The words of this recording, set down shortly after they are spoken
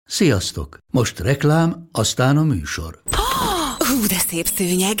Sziasztok! Most reklám, aztán a műsor. Hú, de szép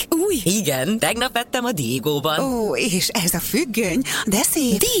szőnyeg. Új? Igen, tegnap vettem a Diegóban. Ó, és ez a függöny, de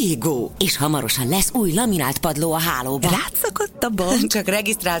szép. Diegó! És hamarosan lesz új laminált padló a hálóban. Rátszakadt a bank. Csak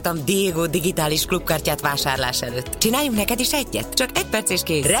regisztráltam Diegó digitális klubkártyát vásárlás előtt. Csináljunk neked is egyet? Csak 1 perc és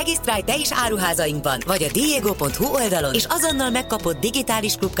kész. Regisztrálj te is áruházainkban, vagy a diego.hu oldalon, és azonnal megkapod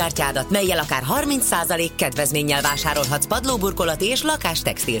digitális klubkártyádat, mellyel akár 30% kedvezménnyel vásárolhatsz padlóburkolati és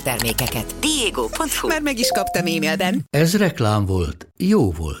lakástextil termékeket. Diego.hu. Már meg is kaptam e-mailben. Ez reklám volt,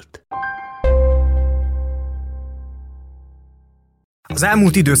 jó volt. Az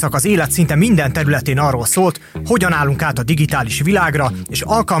elmúlt időszak az élet szinte minden területén arról szólt, hogyan állunk át a digitális világra, és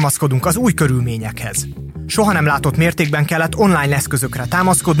alkalmazkodunk az új körülményekhez. Soha nem látott mértékben kellett online eszközökre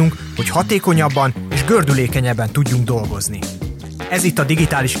támaszkodnunk, hogy hatékonyabban és gördülékenyebben tudjunk dolgozni. Ez itt a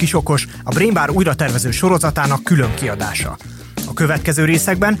Digitális Kisokos, a Brainbar újratervező sorozatának külön kiadása. A következő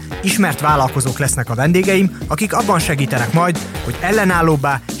részekben ismert vállalkozók lesznek a vendégeim, akik abban segítenek majd, hogy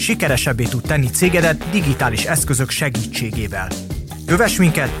ellenállóbbá, sikeresebbé tud tenni cégedet digitális eszközök segítségével. Kövess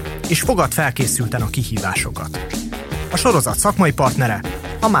minket, és fogad felkészülten a kihívásokat. A sorozat szakmai partnere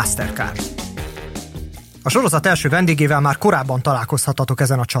a Mastercard. A sorozat első vendégével már korábban találkozhatatok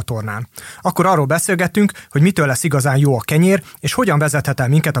ezen a csatornán. Akkor arról beszélgettünk, hogy mitől lesz igazán jó a kenyér, és hogyan vezethet el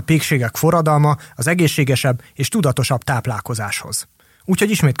minket a pékségek forradalma az egészségesebb és tudatosabb táplálkozáshoz. Úgyhogy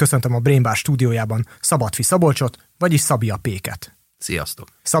ismét köszöntöm a Brainbar stúdiójában Szabolcsot, vagyis Szabi A Péket. Sziasztok!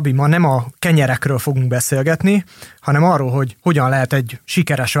 Szabi, ma nem a kenyerekről fogunk beszélgetni, hanem arról, hogy hogyan lehet egy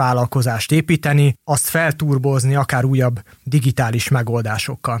sikeres vállalkozást építeni, azt felturbozni akár újabb digitális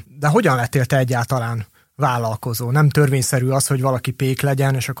megoldásokkal. De hogyan lettél te egyáltalán vállalkozó? Nem törvényszerű az, hogy valaki pék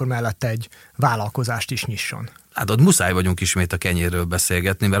legyen, és akkor mellette egy vállalkozást is nyisson. Hát ott muszáj vagyunk ismét a kenyérről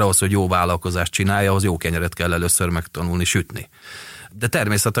beszélgetni, mert ahhoz, hogy jó vállalkozást csinálja, ahhoz jó kenyeret kell először megtanulni sütni. De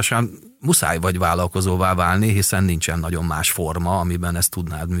természetesen muszáj vagy vállalkozóvá válni, hiszen nincsen nagyon más forma, amiben ezt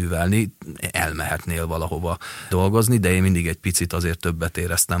tudnád művelni. Elmehetnél valahova dolgozni, de én mindig egy picit azért többet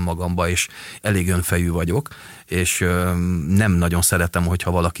éreztem magamba, és elég önfejű vagyok, és nem nagyon szeretem,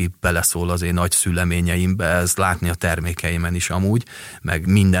 hogyha valaki beleszól az én nagy szüleményeimbe, ezt látni a termékeimen is amúgy, meg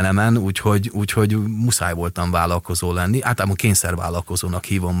mindenemen, úgyhogy muszáj voltam vállalkozó lenni. Általában kényszervállalkozónak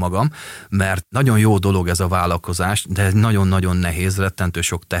hívom magam, mert nagyon jó dolog ez a vállalkozás, de nagyon-nagyon nehéz, rettentő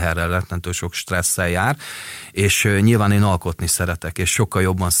sok teherrel, rettentő sok stresszel jár, és nyilván én alkotni szeretek, és sokkal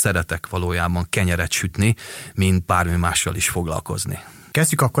jobban szeretek valójában kenyeret sütni, mint bármi mással is foglalkozni.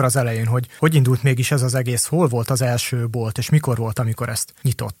 Kezdjük akkor az elején, hogy indult mégis ez az egész, hol volt az első bolt, és mikor volt, amikor ezt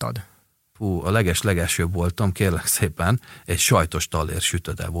nyitottad? A legesőbb voltam, kérlek szépen, egy sajtos tallér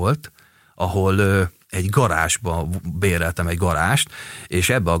sütöde volt, ahol egy garázsba béreltem egy garást, és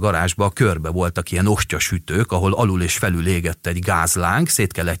ebbe a garázsba körbe voltak ilyen ostyasütők, ahol alul és felül égett egy gázláng,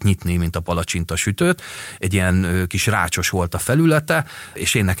 szét kellett nyitni, mint a palacsinta sütőt, egy ilyen kis rácsos volt a felülete,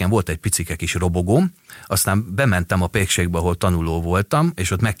 és nekem volt egy picike kis robogóm, aztán bementem a pékségbe, ahol tanuló voltam,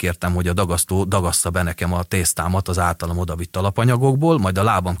 és ott megkértem, hogy a dagasztó dagassza be nekem a tésztámat az általam odavitt alapanyagokból, majd a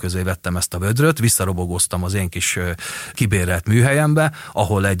lábam közé vettem ezt a vödröt, visszarobogoztam az én kis kibérelt műhelyembe,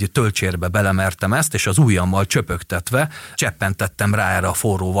 ahol egy töltsérbe belemertem ezt, és az ujjammal csöpögtetve cseppentettem rá erre a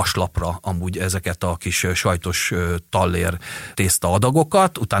forró vaslapra amúgy ezeket a kis sajtos tallér tészta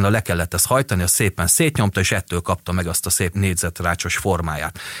adagokat, utána le kellett ezt hajtani, az szépen szétnyomta, és ettől kapta meg azt a szép négyzetrácsos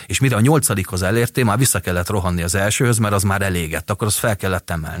formáját. És mire a 8-hoz elértél, már vissza kellett rohanni az elsőhöz, mert az már elégett, akkor azt fel kellett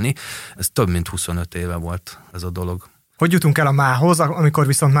emelni. Ez több mint 25 éve volt ez a dolog. Hogy jutunk el a mához, amikor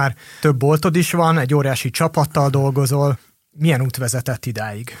viszont már több boltod is van, egy óriási csapattal dolgozol? Milyen út vezetett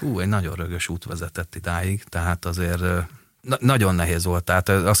idáig? Egy nagyon rögös út vezetett idáig, tehát azért nagyon nehéz volt. Tehát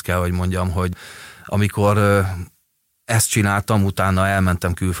azt kell, hogy mondjam, hogy amikor ezt csináltam, utána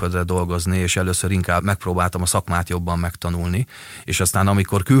elmentem külföldre dolgozni, és először inkább megpróbáltam a szakmát jobban megtanulni, és aztán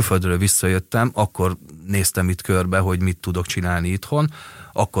amikor külföldről visszajöttem, akkor néztem itt körbe, hogy mit tudok csinálni itthon,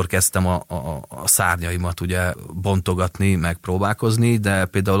 akkor kezdtem a szárnyaimat ugye bontogatni, megpróbálkozni, de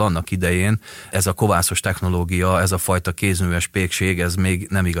például annak idején ez a kovászos technológia, ez a fajta kézműves pékség, ez még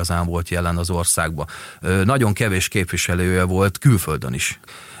nem igazán volt jelen az országban. Nagyon kevés képviselője volt külföldön is.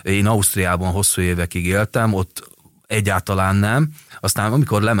 Én Ausztriában hosszú évekig éltem, ott egyáltalán nem. Aztán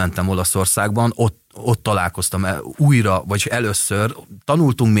amikor lementem Olaszországban, ott találkoztam újra, vagyis először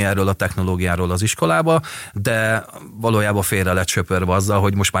tanultunk mi erről a technológiáról az iskolába, de valójában félre lett söpörve azzal,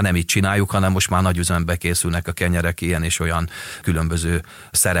 hogy most már nem így csináljuk, hanem most már nagy üzembe készülnek a kenyerek ilyen és olyan különböző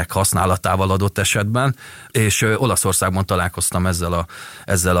szerek használatával adott esetben, és Olaszországban találkoztam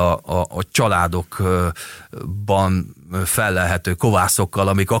ezzel a családokban fellelhető kovászokkal,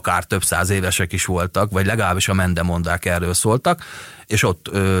 amik akár több száz évesek is voltak, vagy legalábbis a mendemondák erről szóltak, és ott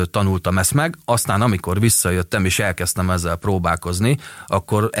tanultam ezt meg. Aztán amikor visszajöttem, és elkezdtem ezzel próbálkozni,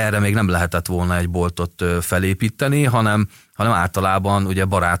 akkor erre még nem lehetett volna egy boltot felépíteni, hanem általában ugye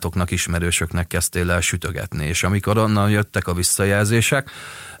barátoknak, ismerősöknek kezdtél el sütögetni. És amikor onnan jöttek a visszajelzések,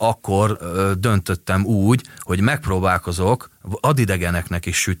 akkor döntöttem úgy, hogy megpróbálkozok adidegeneknek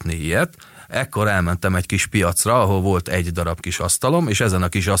is sütni ilyet. Ekkor elmentem egy kis piacra, ahol volt egy darab kis asztalom, és ezen a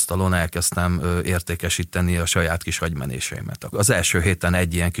kis asztalon elkezdtem értékesíteni a saját kis agymenéseimet. Az első héten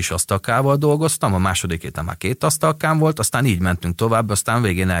egy ilyen kis asztalkával dolgoztam, a második héten már 2 asztalkám volt, aztán így mentünk tovább, aztán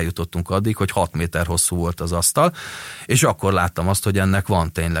végén eljutottunk addig, hogy 6 méter hosszú volt az asztal, és akkor láttam azt, hogy ennek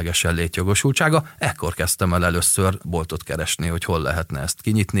van ténylegesen létjogosultsága. Ekkor kezdtem el először boltot keresni, hogy hol lehetne ezt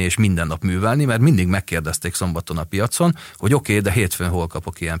kinyitni, és minden nap művelni, mert mindig megkérdezték szombaton a piacon, hogy oké, de hétfőn hol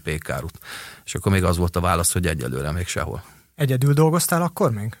kapok ilyen pékkárut. És akkor még az volt a válasz, hogy egyelőre még sehol. Egyedül dolgoztál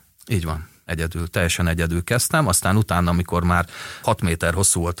akkor még? Így van, teljesen egyedül kezdtem, aztán utána, amikor már 6 méter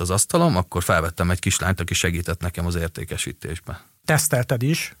hosszú volt az asztalom, akkor felvettem egy kislányt, aki segített nekem az értékesítésbe. Tesztelted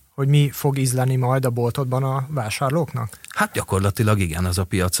is, hogy mi fog ízleni majd a boltodban a vásárlóknak? Hát gyakorlatilag igen, ez a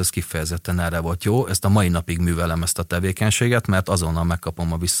piac, ez kifejezetten erre volt jó. Ezt a mai napig művelem ezt a tevékenységet, mert azonnal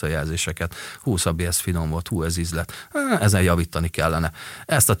megkapom a visszajelzéseket. Hú, Szabi, ez finom volt, hú, ez ízlet. Ezen javítani kellene.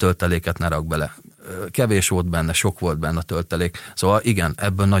 Ezt a tölteléket ne rak bele. Kevés volt benne, sok volt benne a töltelék. Szóval igen,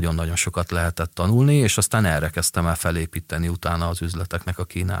 ebből nagyon-nagyon sokat lehetett tanulni, és aztán erre kezdtem el felépíteni utána az üzleteknek a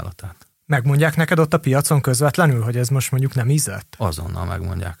kínálatát. Megmondják neked ott a piacon közvetlenül, hogy ez most mondjuk nem ízlett? Azonnal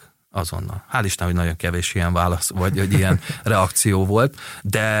megmondják. Azonnal. Hál' Isten, hogy nagyon kevés ilyen válasz, vagy hogy ilyen reakció volt,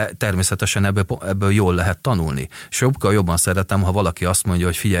 de természetesen ebből jól lehet tanulni. Sokkal jobban szeretem, ha valaki azt mondja,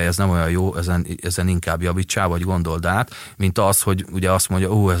 hogy figyelj, ez nem olyan jó, ezen inkább javítsál, vagy gondold át, mint az, hogy ugye azt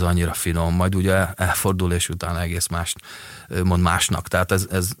mondja, ez annyira finom, majd ugye elfordul, és utána egész mást mond másnak. Tehát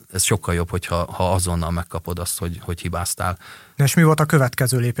ez sokkal jobb, ha azonnal megkapod azt, hogy hibáztál. És mi volt a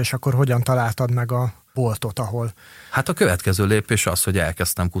következő lépés, akkor hogyan találtad meg a boltot, ahol? Hát a következő lépés az, hogy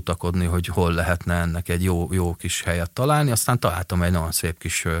elkezdtem kutakodni, hogy hol lehetne ennek egy jó kis helyet találni, aztán találtam egy nagyon szép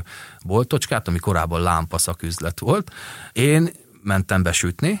kis boltocskát, ami korábban lámpaszaküzlet volt. Én mentem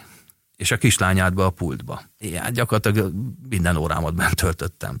besütni, és a kislányát be a pultba. Igen, gyakorlatilag minden órámat bent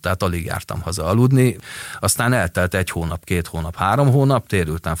töltöttem, tehát alig jártam haza aludni. Aztán eltelt 1 hónap, 2 hónap, 3 hónap,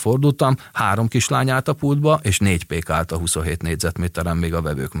 térültem, fordultam, 3 kislányát a pultba, és 4 pék állt a 27 négyzetméteren még a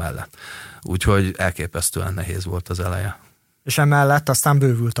vevők mellett. Úgyhogy elképesztően nehéz volt az eleje. És emellett aztán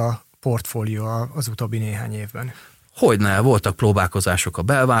bővült a portfólió az utóbbi néhány évben. Hogyne, voltak próbálkozások a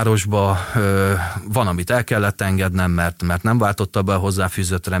belvárosba, van, amit el kellett engednem, mert nem váltotta be a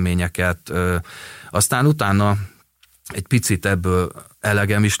hozzáfűzött reményeket. Aztán utána egy picit ebből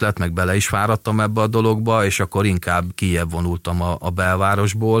elegem is lett, meg bele is fáradtam ebbe a dologba, és akkor inkább kijebb vonultam a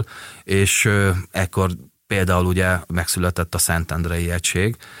belvárosból, és ekkor például ugye megszületett a Szentendrei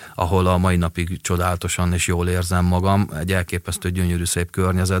egység, ahol a mai napig csodálatosan és jól érzem magam, egy elképesztő gyönyörű szép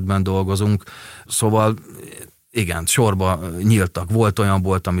környezetben dolgozunk, szóval igen, sorba nyíltak, volt olyan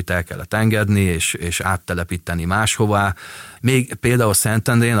bolt, amit el kellett engedni, és áttelepíteni máshová. Még például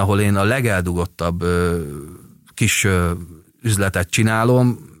Szentendrén, ahol én a legeldugottabb kis üzletet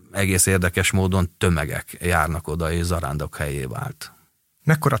csinálom, egész érdekes módon tömegek járnak oda, és zarándok helyé vált.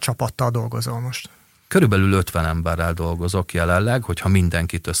 Mekkora csapattal dolgozol most? Körülbelül 50 emberrel dolgozok jelenleg, hogyha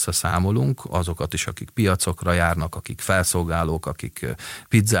mindenkit összeszámolunk, azokat is, akik piacokra járnak, akik felszolgálók, akik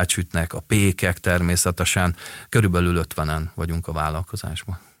pizzát sütnek, a pékek természetesen, körülbelül 50-en vagyunk a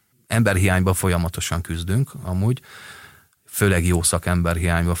vállalkozásban. Emberhiányban folyamatosan küzdünk, amúgy, főleg jó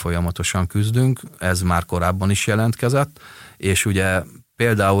szakemberhiányban folyamatosan küzdünk, ez már korábban is jelentkezett, és ugye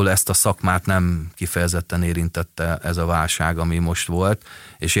például ezt a szakmát nem kifejezetten érintette ez a válság, ami most volt,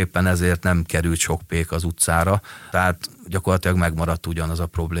 és éppen ezért nem került sok pék az utcára. Tehát gyakorlatilag megmaradt ugyanaz a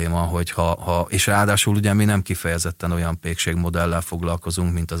probléma, hogy és ráadásul ugye mi nem kifejezetten olyan pékségmodellel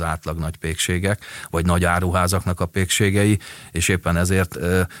foglalkozunk, mint az átlag nagy pékségek, vagy nagy áruházaknak a pékségei, és éppen ezért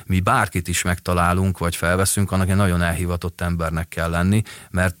mi bárkit is megtalálunk, vagy felveszünk, annak egy nagyon elhivatott embernek kell lenni,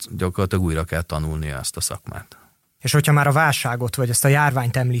 mert gyakorlatilag újra kell tanulnia ezt a szakmát. És hogyha már a válságot, vagy ezt a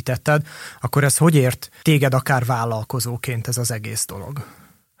járványt említetted, akkor ez hogy ért téged akár vállalkozóként ez az egész dolog?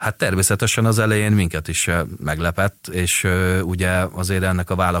 Hát természetesen az elején minket is meglepett, és ugye azért ennek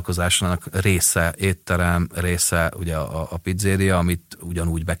a vállalkozásnak része étterem, része ugye a pizzéria, amit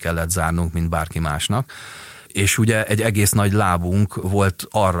ugyanúgy be kellett zárnunk, mint bárki másnak. És ugye egy egész nagy lábunk volt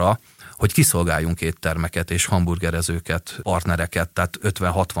arra, hogy kiszolgáljunk éttermeket és hamburgerezőket, partnereket, tehát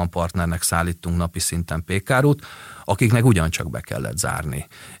 50-60 partnernek szállítunk napi szinten pékárút, akiknek ugyancsak be kellett zárni.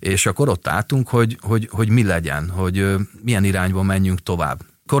 És akkor ott álltunk, hogy mi legyen, hogy milyen irányba menjünk tovább.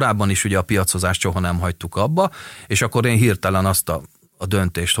 Korábban is ugye a piacozást soha nem hagytuk abba, és akkor én hirtelen azt a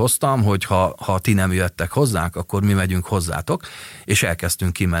döntést hoztam, hogy ha ti nem jöttek hozzánk, akkor mi megyünk hozzátok, és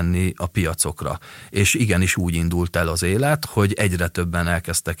elkezdtünk kimenni a piacokra. És igenis úgy indult el az élet, hogy egyre többen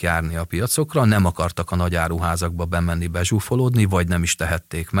elkezdtek járni a piacokra, nem akartak a nagy áruházakba bemenni, bezsúfolódni, vagy nem is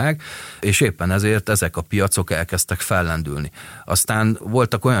tehették meg, és éppen ezért ezek a piacok elkezdtek fellendülni. Aztán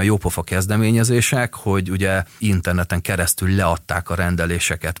voltak olyan jópofa kezdeményezések, hogy ugye interneten keresztül leadták a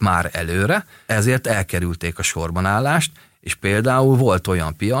rendeléseket már előre, ezért elkerülték a sorbanállást, és például volt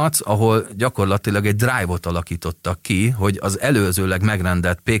olyan piac, ahol gyakorlatilag egy drive-ot alakítottak ki, hogy az előzőleg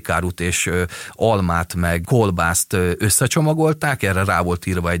megrendelt pékárút és almát meg kolbászt összecsomagolták, erre rá volt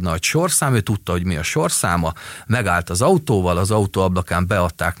írva egy nagy sorszám, ő tudta, hogy mi a sorszáma, megállt az autóval, az autó ablakán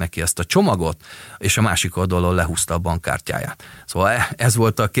beadták neki ezt a csomagot, és a másik oldalon lehúzta a bankkártyáját. Szóval ez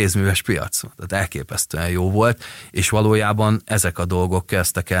volt a kézműves piac. Tehát elképesztően jó volt, és valójában ezek a dolgok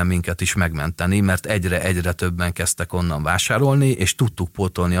kezdtek el minket is megmenteni, mert egyre többen kezdtek onnan vásárolni, és tudtuk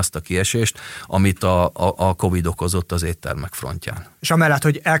pótolni azt a kiesést, amit a Covid okozott az éttermek frontján. És amellett,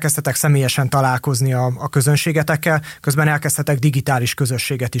 hogy elkezdtetek személyesen találkozni a közönségetekkel, közben elkezdtetek digitális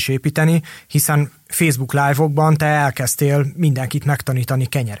közösséget is építeni, hiszen Facebook live-okban te elkezdtél mindenkit megtanítani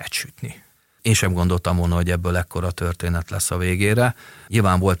kenyeret sütni. Én sem gondoltam volna, hogy ebből ekkora történet lesz a végére.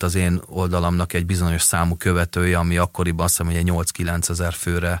 Nyilván volt az én oldalamnak egy bizonyos számú követője, ami akkoriban azt hiszem, hogy 8-9 ezer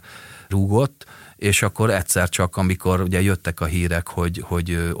főre rúgott, és akkor egyszer csak, amikor ugye jöttek a hírek,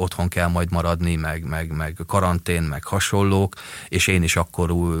 hogy otthon kell majd maradni, meg karantén, meg hasonlók, és én is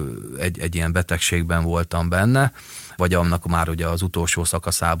akkor egy ilyen betegségben voltam benne, vagy annak már ugye az utolsó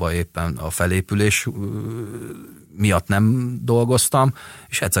szakaszában éppen a felépülés miatt nem dolgoztam,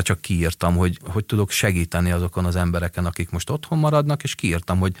 és egyszer csak kiírtam, hogy tudok segíteni azokon az embereken, akik most otthon maradnak, és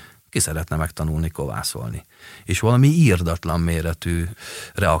kiírtam, hogy ki szeretne megtanulni kovászolni. És valami írdatlan méretű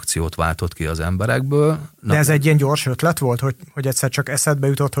reakciót váltott ki az emberekből. De ez egy ilyen gyors ötlet volt, hogy egyszer csak eszedbe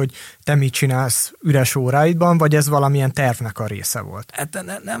jutott, hogy te mit csinálsz üres óráidban, vagy ez valamilyen tervnek a része volt? Hát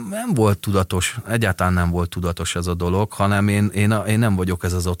nem volt tudatos, egyáltalán nem volt tudatos ez a dolog, hanem én nem vagyok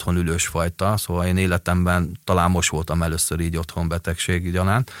ez az otthon ülős fajta, szóval én életemben talán most voltam először így otthon betegség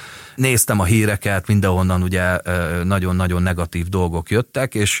gyanánt. Néztem a híreket, mindenhonnan ugye nagyon-nagyon negatív dolgok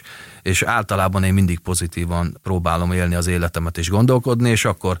jöttek, és általában én mindig pozitívan próbálom élni az életemet és gondolkodni, és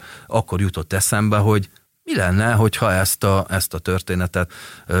akkor jutott eszembe, hogy mi lenne, hogyha ezt a történetet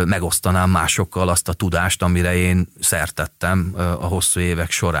megosztanám másokkal, azt a tudást, amire én szert tettem a hosszú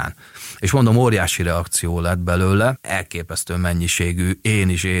évek során. És mondom, óriási reakció lett belőle, elképesztő mennyiségű én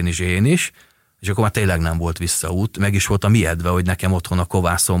is, és akkor már tényleg nem volt visszaút. Meg is voltam ijedve, hogy nekem otthon a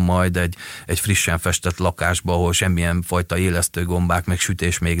kovászom majd egy frissen festett lakásba, ahol semmilyen fajta élesztőgombák, meg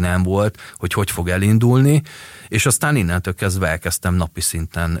sütés még nem volt, hogy fog elindulni, és aztán innentől kezdve elkezdtem napi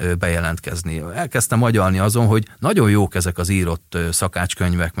szinten bejelentkezni. Elkezdtem agyalni azon, hogy nagyon jók ezek az írott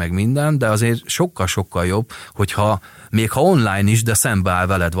szakácskönyvek, meg minden, de azért sokkal jobb, hogyha még ha online is, de szembeáll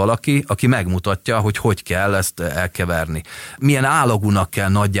veled valaki, aki megmutatja, hogy kell ezt elkeverni. Milyen állagúnak kell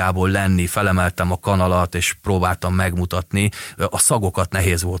nagyjából lenni, felemeltem a kanalat, és próbáltam megmutatni. A szagokat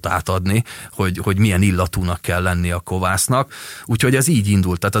nehéz volt átadni, hogy milyen illatúnak kell lenni a kovásznak. Úgyhogy ez így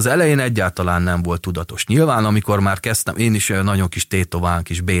indult. Tehát az elején egyáltalán nem volt tudatos. Nyilván, amikor már kezdtem, én is nagyon kis tétován,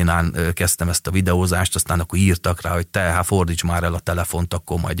 kis bénán kezdtem ezt a videózást, aztán akkor írtak rá, hogy te, fordíts már el a telefont,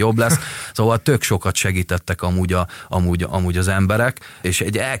 akkor majd jobb lesz. Szóval tök sokat segítettek amúgy az emberek, és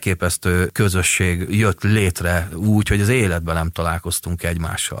egy elképesztő közösség jött létre úgy, hogy az életben nem találkoztunk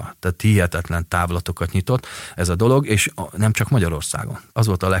egymással. Tehát hihetetlen távlatokat nyitott ez a dolog, és nem csak Magyarországon. Az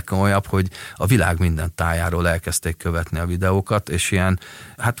volt a legkomolyabb, hogy a világ minden tájáról elkezdték követni a videókat, és ilyen,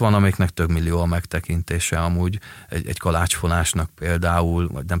 hát van, amiknek több millió a megtekintése amúgy, egy kalácsfonásnak például,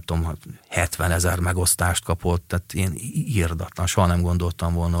 vagy nem tudom, 70 000 megosztást kapott, tehát ilyen írdatlan, soha nem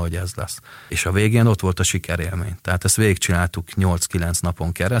gondoltam volna, hogy ez lesz. És a végén ott volt a sikerélmény. Tehát ezt végigcsináltuk 8-9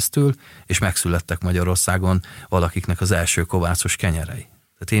 napon keresztül, és megszülettek Magyarországon valakiknek az első kovászos kenyerei.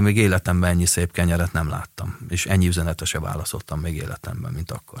 Tehát én még életemben ennyi szép kenyeret nem láttam, és ennyi üzenetre se válaszoltam még életemben,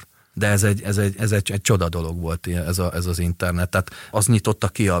 mint akkor. De ez egy csoda dolog volt ez az internet, tehát az nyitotta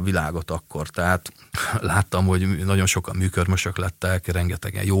ki a világot akkor, tehát láttam, hogy nagyon sokan műkörmösök lettek,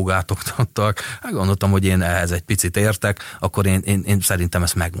 rengetegen jogát oktattak, gondoltam, hogy én ehhez egy picit értek, akkor én szerintem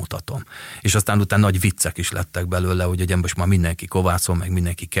ezt megmutatom. És aztán utána nagy viccek is lettek belőle, hogy ugye most már mindenki kovászol, meg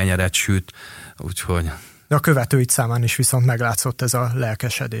mindenki kenyeret süt, úgyhogy De a követőid számán is viszont meglátszott ez a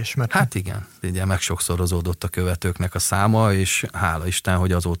lelkesedés. Mert... Hát igen, ugye megsokszorozódott a követőknek a száma, és hála Isten,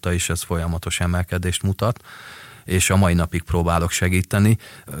 hogy azóta is ez folyamatos emelkedést mutat, és a mai napig próbálok segíteni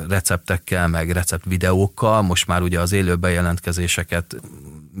receptekkel, meg receptvideókkal. Most már ugye az élő bejelentkezéseket,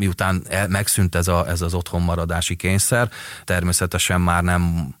 miután megszűnt ez az otthonmaradási kényszer, természetesen már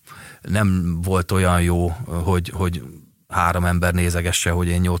nem volt olyan jó, hogy 3 ember nézegesse, hogy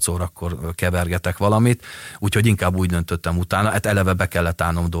én 8 órakor kevergetek valamit, úgyhogy inkább úgy döntöttem utána, hát eleve be kellett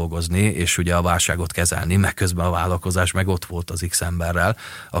állnom dolgozni, és ugye a válságot kezelni, meg közben a vállalkozás meg ott volt az X emberrel,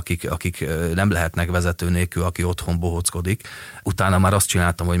 akik nem lehetnek vezető nélkül, aki otthon bohóckodik. Utána már azt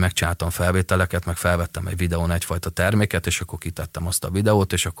csináltam, hogy megcsináltam felvételeket, meg felvettem egy videón egyfajta terméket, és akkor kitettem azt a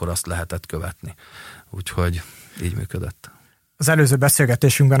videót, és akkor azt lehetett követni. Úgyhogy így működött. Az előző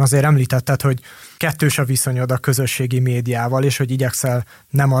beszélgetésünkben azért említetted, hogy kettős a viszonyod a közösségi médiával, és hogy igyekszel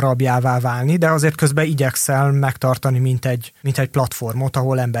nem a rabjává válni, de azért közben igyekszel megtartani, mint egy platformot,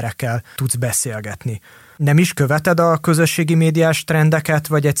 ahol emberekkel tudsz beszélgetni. Nem is követed a közösségi médiás trendeket,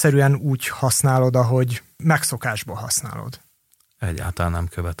 vagy egyszerűen úgy használod, ahogy megszokásból használod? Egyáltalán nem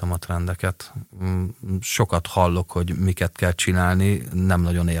követem a trendeket. Sokat hallok, hogy miket kell csinálni, nem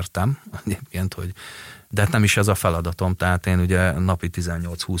nagyon értem egyébként, de nem is ez a feladatom, tehát én ugye napi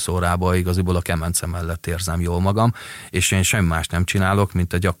 18-20 órában igaziból a kemence mellett érzem jól magam, és én semmi más nem csinálok,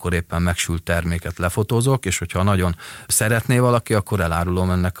 mint egy akkor éppen megsült terméket lefotózok, és hogyha nagyon szeretné valaki, akkor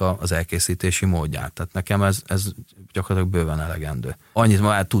elárulom ennek az elkészítési módját. Tehát nekem ez gyakorlatilag bőven elegendő. Annyit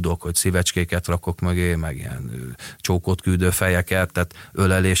már tudok, hogy szívecskéket rakok mögé, meg ilyen csókot küldő fejeket, tehát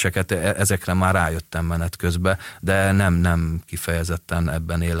öleléseket, ezekre már rájöttem menet közben, de nem kifejezetten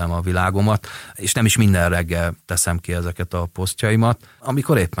ebben élem a világomat, és nem is minden reggel teszem ki ezeket a posztjaimat.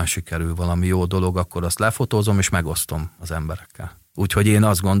 Amikor éppen sikerül valami jó dolog, akkor azt lefotózom és megosztom az emberekkel. Úgyhogy én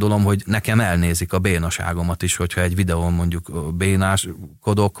azt gondolom, hogy nekem elnézik a bénaságomat is, hogyha egy videón mondjuk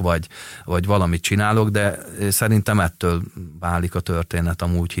bénáskodok, vagy valamit csinálok, de szerintem ettől válik a történet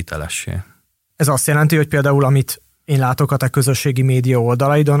amúgy hitelessé. Ez azt jelenti, hogy például amit én látok a te közösségi média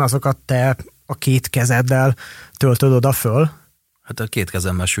oldalaidon, azokat te a 2 kezeddel töltöd oda föl? Hát a 2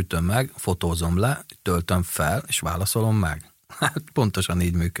 kezemmel sütöm meg, fotózom le, töltöm fel, és válaszolom meg. Hát pontosan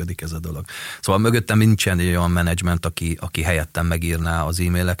így működik ez a dolog. Szóval mögöttem nincsen egy olyan menedzsment, aki helyettem megírná az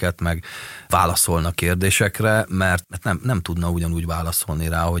e-maileket, meg válaszolna kérdésekre, mert nem tudna ugyanúgy válaszolni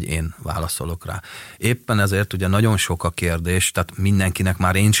rá, hogy én válaszolok rá. Éppen ezért ugye nagyon sok a kérdés, tehát mindenkinek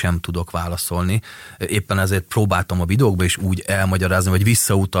már én sem tudok válaszolni. Éppen ezért próbáltam a videókba is úgy elmagyarázni, vagy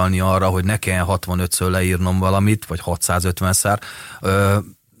visszautalni arra, hogy ne kelljen 65-ször leírnom valamit, vagy 650-szer,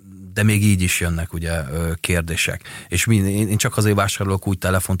 de még így is jönnek ugye kérdések. És én csak azért vásárolok úgy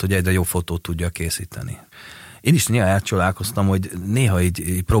telefont, hogy egyre jobb fotót tudja készíteni. Én is néha elcsodálkoztam, hogy néha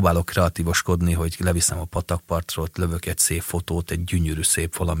így próbálok kreatívoskodni, hogy leviszem a patakpartról, lövök egy szép fotót, egy gyönyörű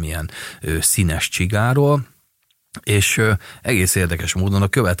szép valamilyen színes csigáról, és egész érdekes módon a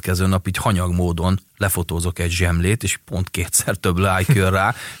következő nap így hanyag módon lefotózok egy zsemlét, és pont 2-szer több like jön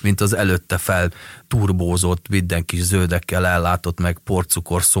rá, mint az előtte felturbózott, minden kis zöldekkel ellátott, meg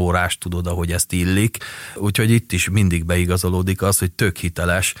porcukor szórás, tudod, ahogy ezt illik. Úgyhogy itt is mindig beigazolódik az, hogy tök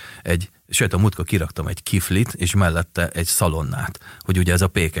hiteles sőt, a múltkor kiraktam egy kiflit, és mellette egy szalonnát, hogy ugye ez a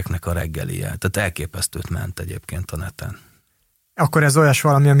pékeknek a reggelije. Tehát elképesztőt ment egyébként a neten. Akkor ez olyas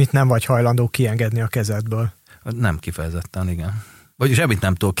valami, amit nem vagy hajlandó kiengedni a kezedből. Nem kifejezetten, igen. Vagyis semmit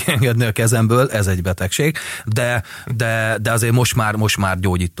nem tudok kiengedni a kezemből, ez egy betegség, de azért most már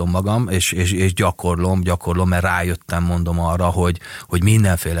gyógyítom magam, és gyakorlom, mert rájöttem, mondom arra, hogy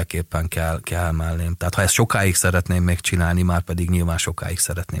mindenféleképpen kell mellém. Tehát ha ezt sokáig szeretném még csinálni, már pedig nyilván sokáig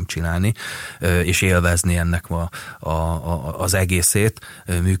szeretném csinálni, és élvezni ennek az egészét,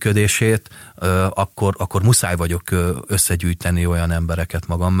 működését, akkor muszáj vagyok összegyűjteni olyan embereket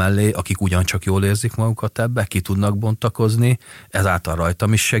magam mellé, akik ugyancsak jól érzik magukat ebbe, ki tudnak bontakozni, ezáltal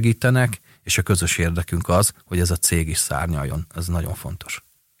rajtam is segítenek, és a közös érdekünk az, hogy ez a cég is szárnyaljon. Ez nagyon fontos.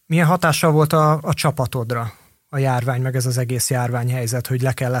 Milyen hatással volt a csapatodra a járvány, meg ez az egész járványhelyzet, hogy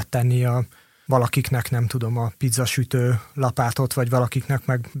le kellett tenni valakiknek, nem tudom, a pizzasütő lapátot, vagy valakiknek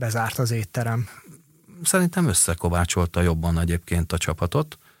meg bezárt az étterem? Szerintem összekovácsolta jobban egyébként a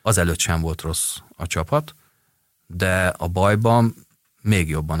csapatot. Azelőtt sem volt rossz a csapat, de a bajban még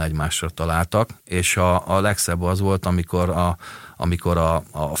jobban egymásra találtak, és a legszebb az volt, amikor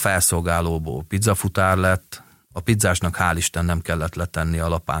a felszolgálóból pizzafutár lett, a pizzásnak hál' Isten nem kellett letenni a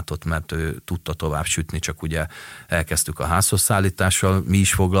lapátot, mert ő tudta tovább sütni, csak ugye elkezdtük a házhoz szállítással mi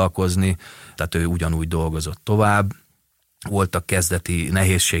is foglalkozni, tehát ő ugyanúgy dolgozott tovább, voltak kezdeti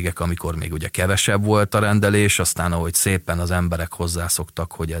nehézségek, amikor még ugye kevesebb volt a rendelés, aztán ahogy szépen az emberek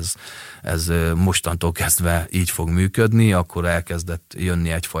hozzászoktak, hogy ez mostantól kezdve így fog működni, akkor elkezdett jönni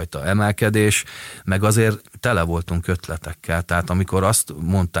egyfajta emelkedés, meg azért tele voltunk ötletekkel. Tehát amikor azt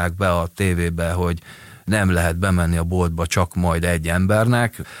mondták be a tévébe, hogy nem lehet bemenni a boltba csak majd egy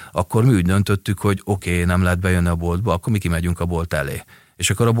embernek, akkor mi úgy döntöttük, hogy oké, nem lehet bejönni a boltba, akkor mi kimegyünk a bolt elé. És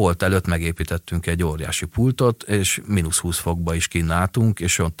akkor a bolt előtt megépítettünk egy óriási pultot, és -20 fokba is kínáltunk,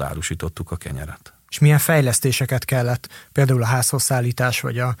 és ott árusítottuk a kenyeret. És milyen fejlesztéseket kellett például a házhozszállítás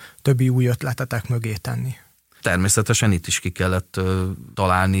vagy a többi új ötletetek mögé tenni? Természetesen itt is ki kellett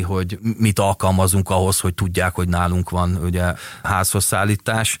találni, hogy mit alkalmazunk ahhoz, hogy tudják, hogy nálunk van ugye házhoz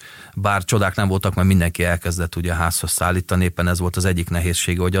szállítás. Bár csodák nem voltak, mert mindenki elkezdett ugye házhoz szállítani, éppen ez volt az egyik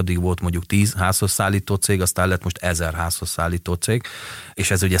nehézsége, hogy addig volt mondjuk 10 házhoz szállító cég, aztán lett most 1000 házhoz szállító cég,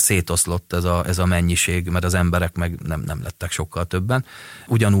 és ez ugye szétoszlott ez a mennyiség, mert az emberek meg nem lettek sokkal többen.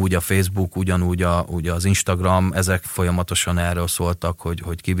 Ugyanúgy a Facebook, ugyanúgy az Instagram, ezek folyamatosan erről szóltak,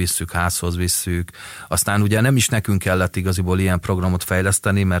 hogy kivisszük, házhoz visszük. Aztán ugye nem is nekünk kellett igaziból ilyen programot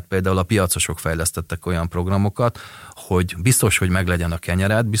fejleszteni, mert például a piacosok fejlesztettek olyan programokat, hogy biztos, hogy meglegyen a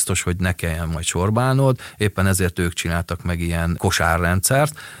kenyered, biztos, hogy ne kelljen majd sorbálnod, éppen ezért ők csináltak meg ilyen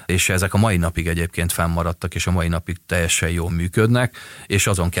kosárrendszert, és ezek a mai napig egyébként fennmaradtak, és a mai napig teljesen jól működnek, és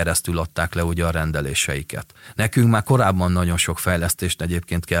azon keresztül adták le ugye a rendeléseiket. Nekünk már korábban nagyon sok fejlesztést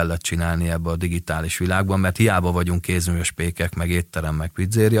egyébként kellett csinálni ebbe a digitális világban, mert hiába vagyunk kézműves pékek, meg étterem, meg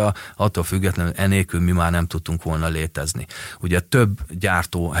pizzéria, attól függetlenül enélkül mi már nem tudtunk volna létezni. Ugye több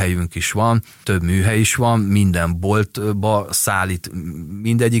gyártóhelyünk is van, több műhely is van, minden boltba szállít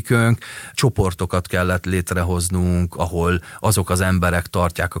mindegyikünk, csoportokat kellett létrehoznunk, ahol azok az emberek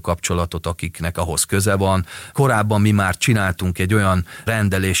tartják a kapcsolatot, akiknek ahhoz köze van. Korábban mi már csináltunk egy olyan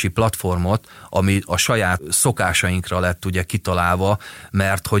rendelési platformot, ami a saját szokásainkra lett ugye kitalálva,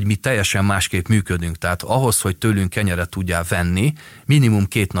 mert hogy mi teljesen másképp működünk. Tehát ahhoz, hogy tőlünk kenyeret tudjál venni, minimum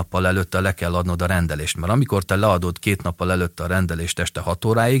 2 nappal előtte le kell adnod a rendelést. Mert amikor te leadod 2 nappal előtte a rendelést este 6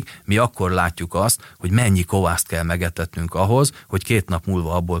 óráig, mi akkor látjuk azt, hogy mennyi kovászt kell megetetnünk ahhoz, hogy 2 nap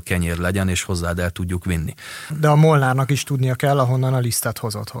múlva abból kenyér legyen, és hozzád el tudjuk vinni. De a molnárnak is tudnia kell, ahonnan a lisztet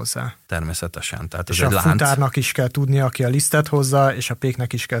hozott hozzá. Természetesen. Tehát és ez egy a lánc. futárnak is kell tudnia, aki a lisztet hozza, és a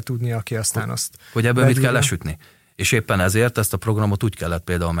péknek is kell tudnia, aki aztán azt... Hogy ebből mit kell lesütni. És éppen ezért ezt a programot úgy kellett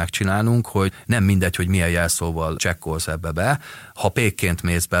például megcsinálnunk, hogy nem mindegy, hogy milyen jelszóval csekkolsz ebbe be. Ha pékként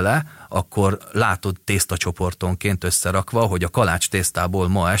mész bele, akkor látod tésztacsoportonként összerakva, hogy a kalács tésztából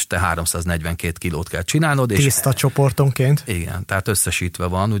ma este 342 kilót kell csinálnod. Tésztacsoportonként? Igen, tehát összesítve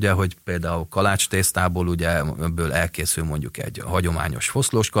van, ugye, hogy például kalács tésztából ugye ebből elkészül mondjuk egy hagyományos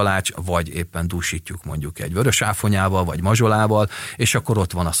foszlós kalács, vagy éppen dúsítjuk mondjuk egy vörös áfonyával, vagy mazsolával, és akkor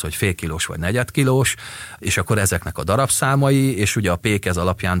ott van az, hogy félkilós vagy negyedkilós, és akkor ezeknek a darabszámai, és ugye a pék ez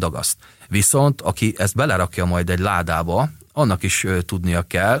alapján dagaszt. Viszont aki ezt belerakja majd egy ládába, annak is tudnia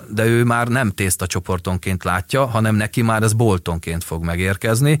kell, de ő már nem tésztacsoportonként látja, hanem neki már ez boltonként fog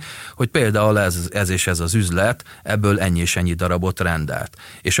megérkezni, hogy például ez és ez az üzlet ebből ennyi és ennyi darabot rendelt.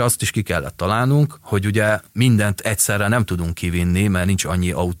 És azt is ki kellett találnunk, hogy ugye mindent egyszerre nem tudunk kivinni, mert nincs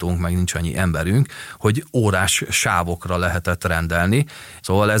annyi autónk, meg nincs annyi emberünk, hogy órás sávokra lehetett rendelni.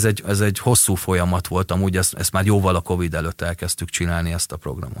 Szóval ez egy hosszú folyamat volt, amúgy ezt már jóval a Covid előtt elkezdtük csinálni ezt a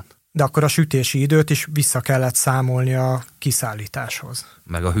programot. De akkor a sütési időt is vissza kellett számolni a kiszállításhoz.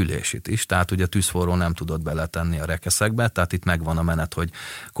 Meg a hűlését is, tehát ugye tűzforró nem tudod beletenni a rekeszekbe, tehát itt megvan a menet, hogy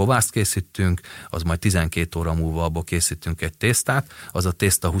kovászt készítünk, az majd 12 óra múlva abból készítünk egy tésztát, az a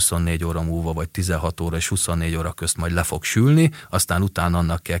tészta 24 óra múlva, vagy 16 óra és 24 óra közt majd le fog sülni, aztán utána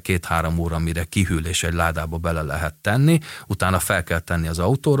annak kell 2-3 óra, mire kihűl és egy ládába bele lehet tenni, utána fel kell tenni az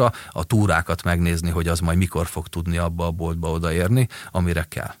autóra, a túrákat megnézni, hogy az majd mikor fog tudni abba a boltba odaérni, amire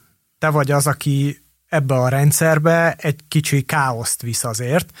kell. Te vagy az, aki ebbe a rendszerbe egy kicsi káoszt visz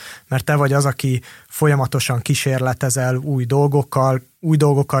azért, mert te vagy az, aki folyamatosan kísérletezel új dolgokkal, új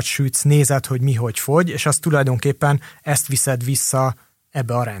dolgokat sütsz, nézed, hogy mi hogy fogy, és azt tulajdonképpen ezt viszed vissza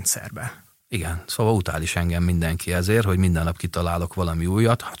ebbe a rendszerbe. Igen, szóval utál is engem mindenki ezért, hogy minden nap kitalálok valami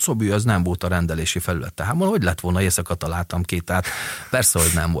újat. Hát Szabi, ez nem volt a rendelési felület. Tehát hogy lett volna, éjszaka találtam ki, tehát persze,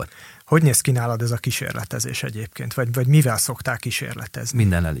 hogy nem volt. Hogy néz ki nálad ez a kísérletezés egyébként? Vagy mivel szoktál kísérletezni?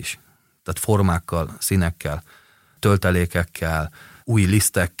 Mindennel is. Tehát formákkal, színekkel, töltelékekkel, új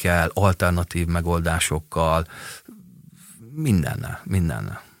lisztekkel, alternatív megoldásokkal,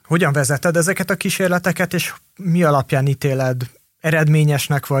 mindennel. Hogyan vezeted ezeket a kísérleteket, és mi alapján ítéled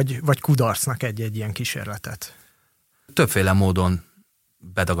eredményesnek vagy kudarcnak egy ilyen kísérletet? Többféle módon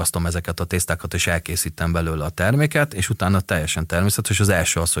bedagasztom ezeket a tésztákat, és elkészítem belőle a terméket, és utána teljesen természetes. Az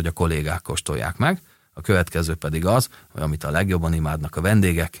első az, hogy a kollégák kóstolják meg, A következő pedig az, hogy amit a legjobban imádnak a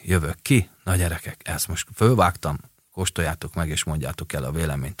vendégek, jövök ki, na gyerekek, ezt most fölvágtam, kóstoljátok meg, és mondjátok el a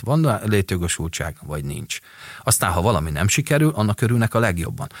véleményt. Van létjogosultság, vagy nincs. Aztán, ha valami nem sikerül, annak örülnek a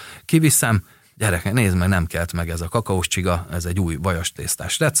legjobban. Kiviszem, gyerekek, nézd meg, nem kelt meg ez a kakaós csiga, ez egy új vajas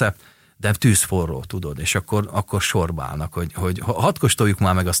tésztás recept, de tűzforró, tudod, és akkor sorba állnak, hogy hadd kóstoljuk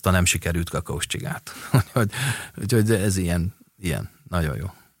már meg azt a nem sikerült kakaós csigát. Úgyhogy ez ilyen, nagyon jó.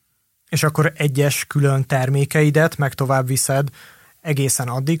 És akkor egyes külön termékeidet meg tovább viszed egészen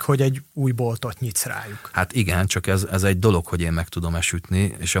addig, hogy egy új boltot nyitsz rájuk. Hát igen, csak ez egy dolog, hogy én meg tudom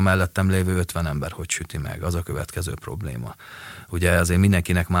sütni, és a mellettem lévő 50 ember hogy süti meg, az a következő probléma. Ugye azért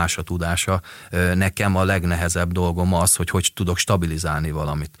mindenkinek más a tudása, nekem a legnehezebb dolgom az, hogy tudok stabilizálni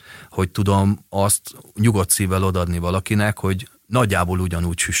valamit, hogy tudom azt nyugodt szívvel odaadni valakinek, hogy nagyjából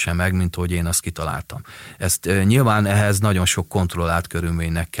ugyanúgy süsse meg, mint hogy én azt kitaláltam. Ezt nyilván ehhez nagyon sok kontrollált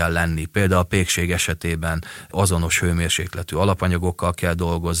körülménynek kell lenni. Például a pékség esetében azonos hőmérsékletű alapanyagokkal kell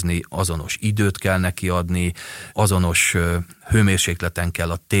dolgozni, azonos időt kell neki adni, azonos hőmérsékleten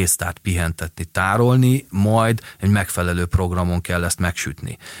kell a tésztát pihentetni, tárolni, majd egy megfelelő programon kell ezt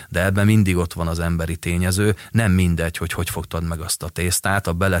megsütni. De ebben mindig ott van az emberi tényező, nem mindegy, hogy fogtad meg azt a tésztát,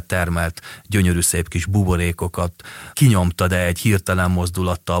 a beletermelt gyönyörű szép kis buborékokat kinyomtad-e egy hirtelen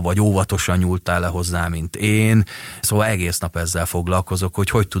mozdulattal, vagy óvatosan nyúltál le hozzá, mint én. Szóval egész nap ezzel foglalkozok,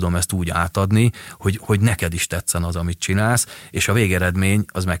 hogy tudom ezt úgy átadni, hogy neked is tetszen az, amit csinálsz, és a végeredmény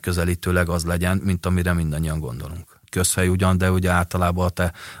az megközelítőleg az legyen, mint amire mindannyian gondolunk. Közhely ugyan, de ugye általában a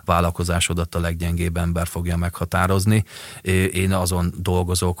te vállalkozásodat a leggyengébb ember fogja meghatározni. Én azon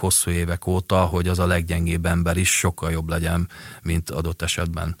dolgozok hosszú évek óta, hogy az a leggyengébb ember is sokkal jobb legyen, mint adott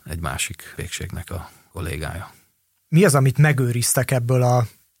esetben egy másik végségnek a kollégája. Mi az, amit megőriztek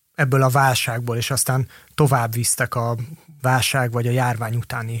ebből a válságból, és aztán tovább visztek a válság vagy a járvány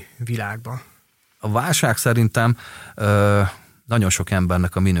utáni világba? A válság szerintem nagyon sok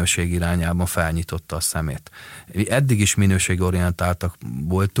embernek a minőség irányában felnyitotta a szemét. Mi eddig is minőségorientáltak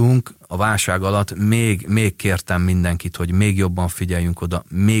voltunk, a válság alatt még kértem mindenkit, hogy még jobban figyeljünk oda,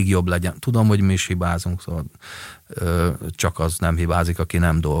 még jobb legyen. Tudom, hogy mi is hibázunk, szóval csak az nem hibázik, aki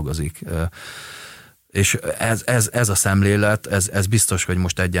nem dolgozik. És ez a szemlélet, ez biztos, hogy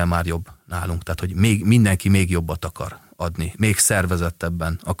most egyen már jobb nálunk. Tehát, hogy mindenki még jobbat akar adni, még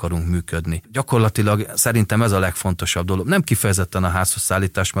szervezettebben akarunk működni. Gyakorlatilag szerintem ez a legfontosabb dolog. Nem kifejezetten a házhoz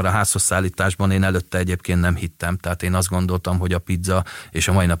szállítás, mert a házhoz szállításban én előtte egyébként nem hittem. Tehát én azt gondoltam, hogy a pizza, és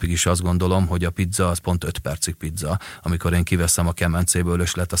a mai napig is azt gondolom, hogy a pizza az pont 5 percig pizza. Amikor én kiveszem a kemencéből,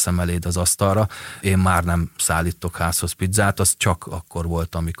 és leteszem eléd az asztalra, én már nem szállítok házhoz pizzát, az csak akkor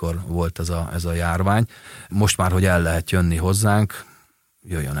volt, amikor volt ez a járvány. Most már, hogy el lehet jönni hozzánk,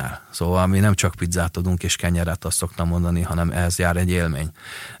 jöjjön el. Szóval mi nem csak pizzát adunk és kenyeret, azt szoktam mondani, hanem ehhez jár egy élmény.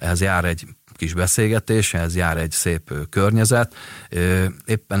 Ehhez jár egy kis beszélgetés, ehhez jár egy szép környezet.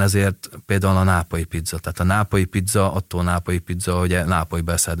 Éppen ezért például a nápolyi pizza. Tehát a nápolyi pizza, attól nápolyi pizza, hogy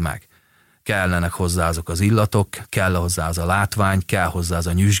Nápolyba eszed meg. Kellenek hozzá azok az illatok, kell hozzá az a látvány, kell hozzá az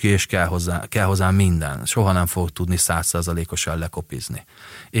a nyüzsgés, kell hozzá minden. Soha nem fog tudni 100%-osan lekopizni.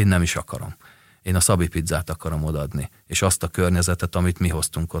 Én nem is akarom. Én a Szabi pizzát akarom odaadni, és azt a környezetet, amit mi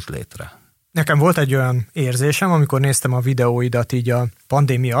hoztunk ott létre. Nekem volt egy olyan érzésem, amikor néztem a videóidat így a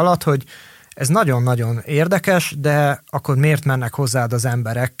pandémia alatt, hogy ez nagyon-nagyon érdekes, de akkor miért mennek hozzád az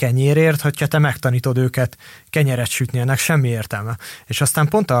emberek kenyérért, hogyha te megtanítod őket kenyeret sütni, ennek semmi értelme. És aztán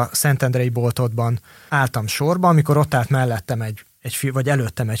pont a Szentendrei boltodban álltam sorba, amikor ott állt mellettem vagy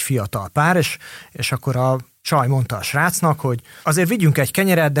előttem egy fiatal pár, és akkor a csaj mondta a srácnak, hogy azért vigyünk egy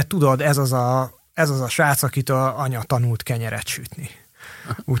kenyeret, de tudod, ez az a srác, akit a anya tanult kenyeret sütni.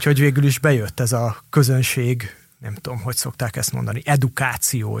 Úgyhogy végül is bejött ez a közönség, nem tudom, hogy szokták ezt mondani,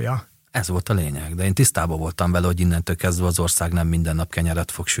 edukációja. Ez volt a lényeg, de én tisztában voltam vele, hogy innentől kezdve az ország nem minden nap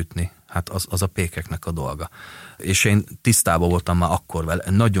kenyeret fog sütni. Hát az a pékeknek a dolga. És én tisztában voltam már akkor vele,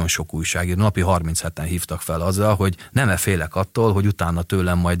 nagyon sok újságíró, napi 37-en hívtak fel azzal, hogy nem félek attól, hogy utána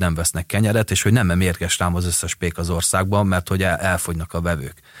tőlem majd nem vesznek kenyeret, és hogy nem mérges rám az összes pék az országban, mert hogy elfogynak a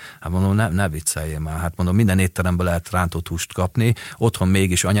vevők. Hát mondom, ne vicceljél már. Hát mondom, minden étteremben lehet rántott húst kapni, otthon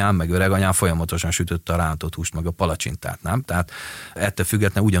mégis anyám, meg öreganyám folyamatosan sütötte a rántott húst, meg a palacsintát, nem? Tehát ettől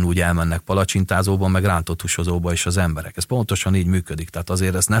függetlenül ugyanúgy elmennek palacsintázóban, meg rántott húsozóba is az emberek. Ez pontosan így működik. Tehát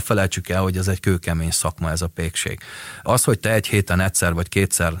azért ezt ne felejtsük el, hogy ez egy kőkemény szakma, ez a pékség. Az, hogy te egy héten egyszer, vagy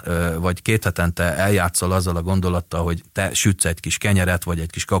kétszer, vagy 2 hetente eljátszol azzal a gondolattal, hogy te sütsz egy kis kenyeret, vagy egy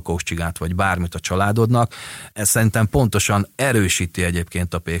kis kakaós csigát, vagy bármit a családodnak, ez szerintem pontosan erősíti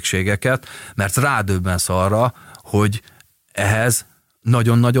egyébként a pékségeket, mert rádöbbensz arra, hogy ehhez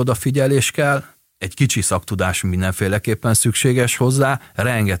nagyon nagy odafigyelés kell, egy kicsi szaktudás mindenféleképpen szükséges hozzá,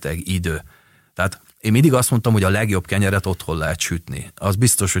 rengeteg idő. Tehát Én mindig azt mondtam, hogy a legjobb kenyeret otthon lehet sütni. Az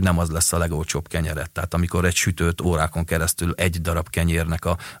biztos, hogy nem az lesz a legolcsóbb kenyeret. Tehát amikor egy sütőt órákon keresztül egy darab kenyérnek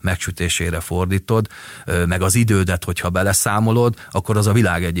a megsütésére fordítod, meg az idődet, hogyha beleszámolod, akkor az a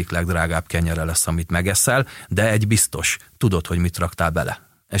világ egyik legdrágább kenyere lesz, amit megeszel, de egy biztos, tudod, hogy mit raktál bele.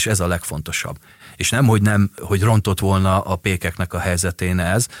 És ez a legfontosabb. És hogy rontott volna a pékeknek a helyzetén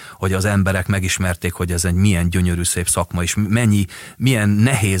ez, hogy az emberek megismerték, hogy ez egy milyen gyönyörű szép szakma, és milyen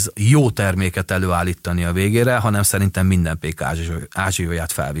nehéz jó terméket előállítani a végére, hanem szerintem minden pék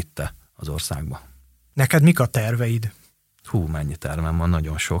ázsióját felvitte az országba. Neked mik a terveid? Mennyi tervem van,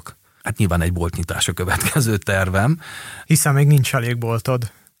 nagyon sok. Hát nyilván egy boltnyitás a következő tervem. Hiszen még nincs elég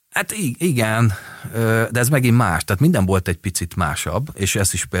boltod. Hát igen, de ez megint más, tehát minden bolt egy picit másabb, és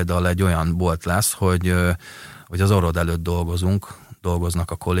ez is például egy olyan bolt lesz, hogy az orrod előtt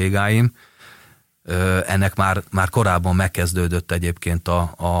dolgoznak a kollégáim. Ennek már korábban megkezdődött egyébként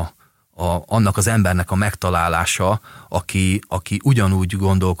annak az embernek a megtalálása, aki ugyanúgy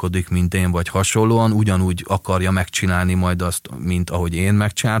gondolkodik, mint én, vagy hasonlóan, ugyanúgy akarja megcsinálni majd azt, mint ahogy én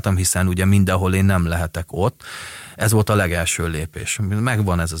megcsináltam, hiszen ugye mindenhol én nem lehetek ott. Ez volt a legelső lépés.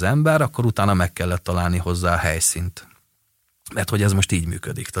 Megvan ez az ember, akkor utána meg kellett találni hozzá a helyszínt. Mert hogy ez most így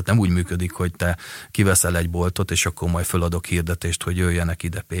működik. Tehát nem úgy működik, hogy te kiveszel egy boltot, és akkor majd föladok hirdetést, hogy jöjjenek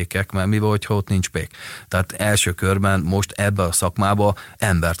ide pékek, mert mi van, hogyha ott nincs pék. Tehát első körben most ebbe a szakmába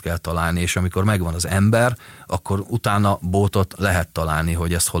embert kell találni, és amikor megvan az ember, akkor utána boltot lehet találni,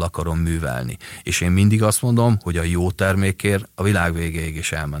 hogy ezt hol akarom művelni. És én mindig azt mondom, hogy a jó termékért a világ végéig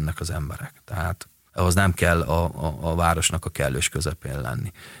is elmennek az emberek. Tehát ahhoz nem kell a városnak a kellős közepén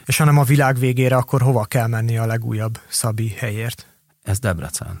lenni. És hanem a világ végére, akkor hova kell menni a legújabb Szabi helyért? Ez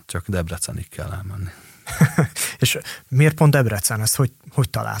Debrecen, csak Debrecenig kell elmenni. És miért pont Debrecen? Ezt hogy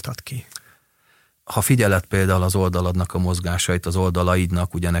találtad ki? Ha figyeled például az oldaladnak a mozgásait, az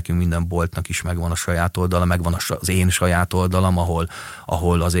oldalaidnak, ugye nekünk minden boltnak is megvan a saját oldala, megvan az én saját oldalam,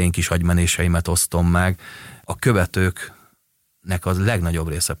 ahol az én kis agymenéseimet osztom meg. A követőknek a legnagyobb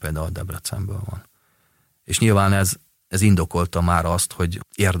része például Debrecenből van. És nyilván ez indokolta már azt, hogy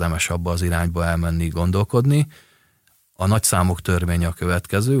érdemes abba az irányba elmenni, gondolkodni. A nagyszámok törvénye a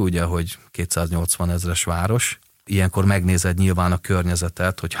következő, ugye, hogy 280 000-es város. Ilyenkor megnézed nyilván a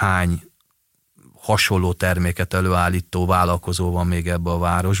környezetet, hogy hány hasonló terméket előállító vállalkozó van még ebbe a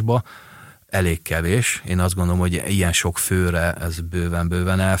városba. Elég kevés. Én azt gondolom, hogy ilyen sok főre ez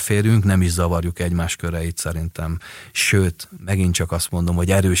bőven elférünk, nem is zavarjuk egymás köreit szerintem. Sőt, megint csak azt mondom,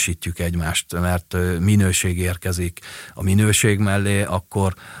 hogy erősítjük egymást, mert minőség érkezik a minőség mellé,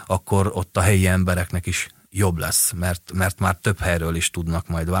 akkor ott a helyi embereknek is jobb lesz, mert már több helyről is tudnak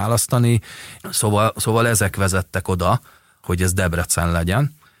majd választani. Szóval ezek vezettek oda, hogy ez Debrecen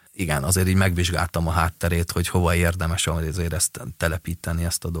legyen. Igen, azért így megvizsgáltam a hátterét, hogy hova érdemes azért ezt telepíteni,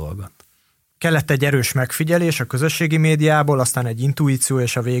 ezt a dolgot. Kellett egy erős megfigyelés a közösségi médiából, aztán egy intuíció,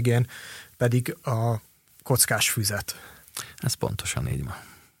 és a végén pedig a kockás füzet. Ez pontosan így van.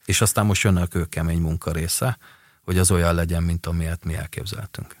 És aztán most jön a kőkemény munka része, hogy az olyan legyen, mint amilyet mi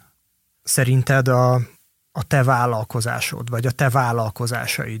elképzeltünk. Szerinted a te vállalkozásod, vagy a te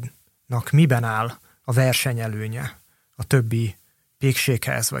vállalkozásaidnak miben áll a versenyelőnye a többi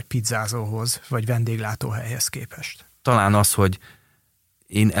pékséghez, vagy pizzázóhoz, vagy vendéglátóhelyhez képest? Talán az, hogy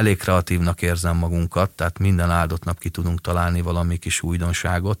én elég kreatívnak érzem magunkat, tehát minden áldott nap ki tudunk találni valami kis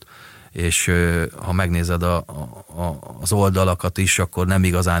újdonságot, és ha megnézed az oldalakat is, akkor nem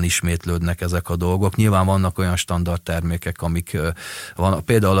igazán ismétlődnek ezek a dolgok. Nyilván vannak olyan standard termékek, amik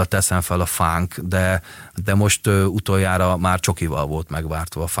például teszem fel a fánk, de most utoljára már csokival volt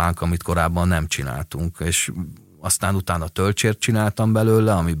megváltva a fánk, amit korábban nem csináltunk, és aztán utána töltsért csináltam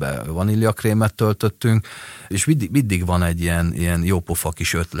belőle, amiben vaníliakrémet töltöttünk, és mindig van egy ilyen jópofa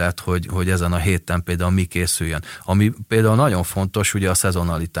kis ötlet, hogy ezen a héten például mi készüljön. Ami például nagyon fontos, ugye a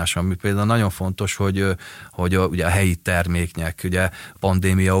szezonalitás, ami például nagyon fontos, hogy ugye a helyi terméknyek, ugye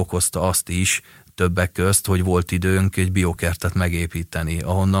pandémia okozta azt is, többek közt, hogy volt időnk egy biokertet megépíteni,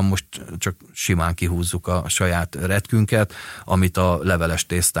 ahonnan most csak simán kihúzzuk a saját retkünket, amit a leveles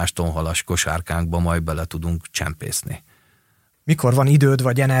tésztás tonhalas kosárkánkba majd bele tudunk csempészni. Mikor van időd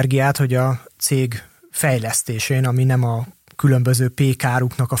vagy energiád, hogy a cég fejlesztésén, ami nem a különböző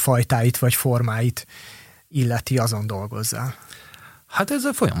pékáruknak a fajtáit vagy formáit illeti, azon dolgozzál? Hát ez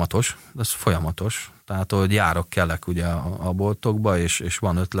folyamatos. Tehát, hogy járok, kellek ugye a boltokba, és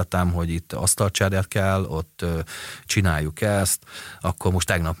van ötletem, hogy itt asztalcserét kell, ott csináljuk ezt, akkor most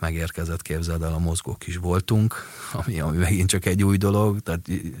tegnap megérkezett, képzeld el, a mozgó kis boltunk, ami megint csak egy új dolog, tehát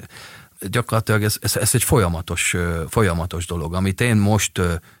gyakorlatilag ez egy folyamatos dolog, amit én most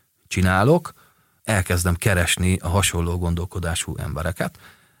csinálok, elkezdem keresni a hasonló gondolkodású embereket,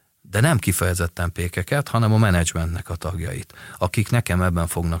 de nem kifejezetten pékeket, hanem a menedzsmentnek a tagjait, akik nekem ebben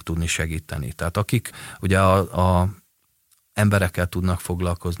fognak tudni segíteni. Tehát akik ugye a emberekkel tudnak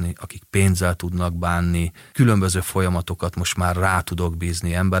foglalkozni, akik pénzzel tudnak bánni, különböző folyamatokat most már rá tudok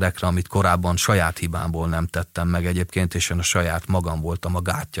bízni emberekre, amit korábban saját hibámból nem tettem meg egyébként, és én a saját magam voltam a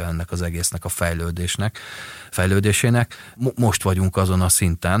gátja ennek az egésznek a fejlődésének. Most vagyunk azon a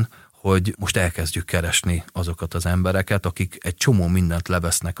szinten, hogy most elkezdjük keresni azokat az embereket, akik egy csomó mindent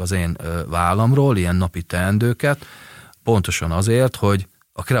levesznek az én vállamról, ilyen napi teendőket, pontosan azért, hogy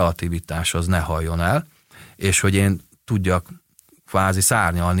a kreativitás az ne halljon el, és hogy én tudjak kvázi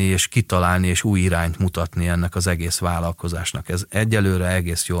szárnyalni, és kitalálni, és új irányt mutatni ennek az egész vállalkozásnak. Ez egyelőre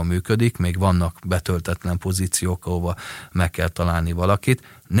egész jól működik, még vannak betöltetlen pozíciók, ahova meg kell találni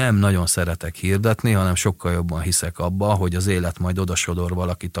valakit. Nem nagyon szeretek hirdetni, hanem sokkal jobban hiszek abba, hogy az élet majd odasodor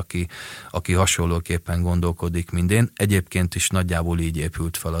valakit, aki hasonlóképpen gondolkodik, mint én. Egyébként is nagyjából így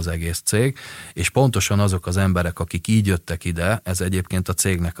épült fel az egész cég, és pontosan azok az emberek, akik így jöttek ide, ez egyébként a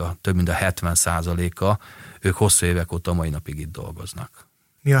cégnek a több mint a 70%-a, ők hosszú évek óta mai napig itt dolgoznak.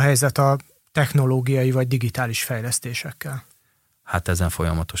 Mi a helyzet a technológiai vagy digitális fejlesztésekkel? Hát ezen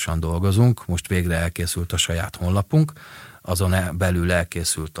folyamatosan dolgozunk, most végre elkészült a saját honlapunk, azon belül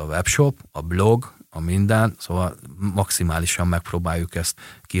elkészült a webshop, a blog, a minden, szóval maximálisan megpróbáljuk ezt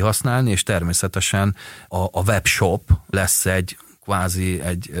kihasználni, és természetesen a webshop lesz egy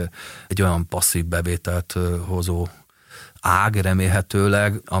olyan passzív bevételt hozó ág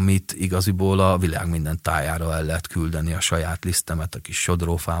remélhetőleg, amit igaziból a világ minden tájára el lehet küldeni, a saját lisztemet, a kis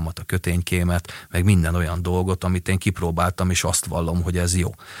sodrófámat, a köténykémet, meg minden olyan dolgot, amit én kipróbáltam, és azt vallom, hogy ez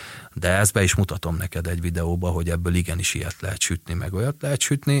jó. De ezt be is mutatom neked egy videóba, hogy ebből igenis ilyet lehet sütni, meg olyat lehet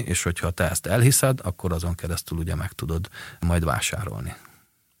sütni, és hogyha te ezt elhiszed, akkor azon keresztül ugye meg tudod majd vásárolni.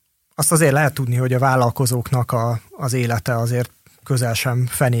 Azt azért lehet tudni, hogy a vállalkozóknak az élete azért közel sem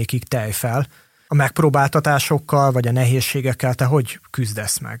fenékig tejfel. A megpróbáltatásokkal, vagy a nehézségekkel te hogy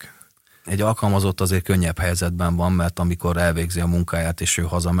küzdesz meg? Egy alkalmazott azért könnyebb helyzetben van, mert amikor elvégzi a munkáját, és ő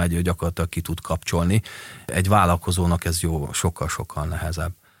hazamegy, ő gyakorlatilag ki tud kapcsolni. Egy vállalkozónak ez sokkal-sokkal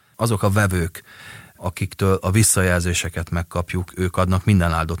nehezebb. Azok a vevők, akiktől a visszajelzéseket megkapjuk, ők adnak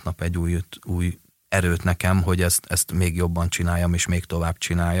minden áldott nap egy új erőt nekem, hogy ezt még jobban csináljam, és még tovább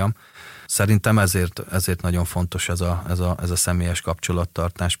csináljam. Szerintem ezért nagyon fontos ez a személyes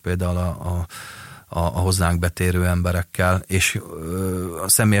kapcsolattartás, például a hozzánk betérő emberekkel, és a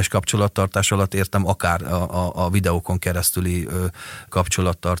személyes kapcsolattartás alatt értem akár a videókon keresztüli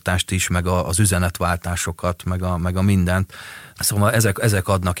kapcsolattartást is, meg az üzenetváltásokat, meg a mindent. Szóval ezek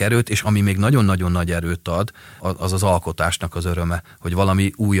adnak erőt, és ami még nagyon-nagyon nagy erőt ad, az az alkotásnak az öröme, hogy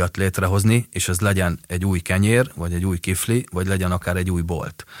valami újat létrehozni, és ez legyen egy új kenyér, vagy egy új kifli, vagy legyen akár egy új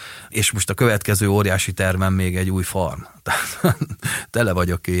bolt. És most a következő óriási tervem még egy új farm. Tele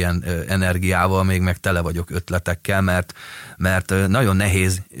vagyok ilyen energiával, még meg tele vagyok ötletekkel, mert nagyon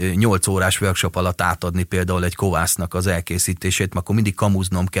nehéz 8 órás workshop alatt átadni például egy kovásznak az elkészítését, mert akkor mindig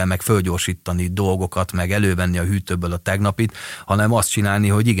kamuznom kell, meg fölgyorsítani dolgokat, meg elővenni a hűtőből a tegnapit, hanem azt csinálni,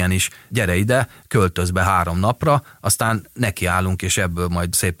 hogy igenis, gyere ide, költöz be 3 napra, aztán nekiállunk, és ebből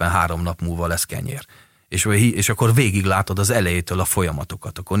majd szépen 3 nap múlva lesz kenyér. És akkor végig látod az elejétől a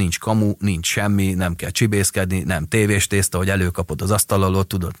folyamatokat. Akkor nincs kamu, nincs semmi, nem kell csibészkedni, nem tévés tészta, hogy előkapod az asztal alól,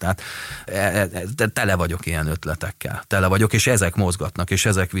 tudod? Tehát tele vagyok ilyen ötletekkel. Tele vagyok, és ezek mozgatnak, és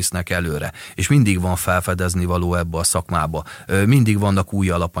ezek visznek előre. És mindig van felfedezni való ebbe a szakmába. Mindig vannak új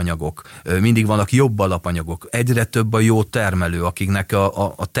alapanyagok, mindig vannak jobb alapanyagok. Egyre több a jó termelő, akiknek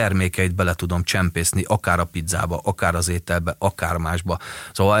a termékeit bele tudom csempészni, akár a pizzába, akár az ételbe, akár másba.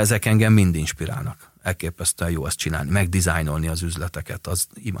 Szóval ezek engem mind inspirálnak. Elképesztően jó ezt csinálni, megdizájnolni az üzleteket, az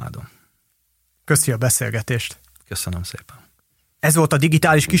imádom. Köszi a beszélgetést. Köszönöm szépen. Ez volt a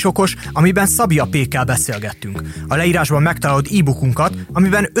Digitális Kisokos, amiben Szabi A Pékkel beszélgettünk. A leírásban megtalálod e-bookunkat,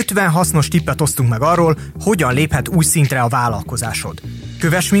 amiben 50 hasznos tippet osztunk meg arról, hogyan léphet új szintre a vállalkozásod.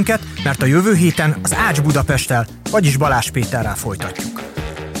 Kövess minket, mert a jövő héten az Ács Budapesttel, vagyis Balázs Péterrel folytatjuk.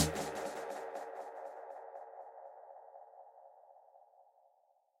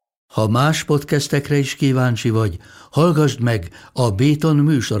 Ha más podcastekre is kíváncsi vagy, hallgassd meg a Béton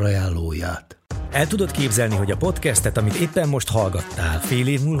műsor ajánlóját. El tudod képzelni, hogy a podcastet, amit éppen most hallgattál, fél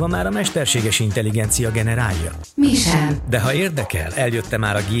év múlva már a mesterséges intelligencia generálja? Mi sem. De ha érdekel, eljött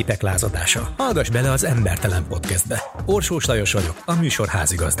már a gépek lázadása. Hallgass bele az Embertelen podcastbe. Orsós Lajos vagyok, a műsor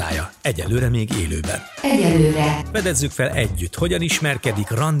házigazdája. Egyelőre még élőben. Egyelőre. Fedezzük fel együtt, hogyan ismerkedik,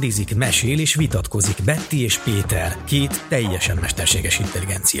 randizik, mesél és vitatkozik Betty és Péter, 2 teljesen mesterséges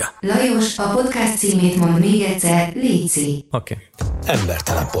intelligencia. Lajos, a podcast címét mond még egyszer, léci. Oké.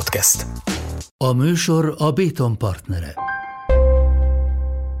 Embertelen podcast. A műsor a Béton partnere.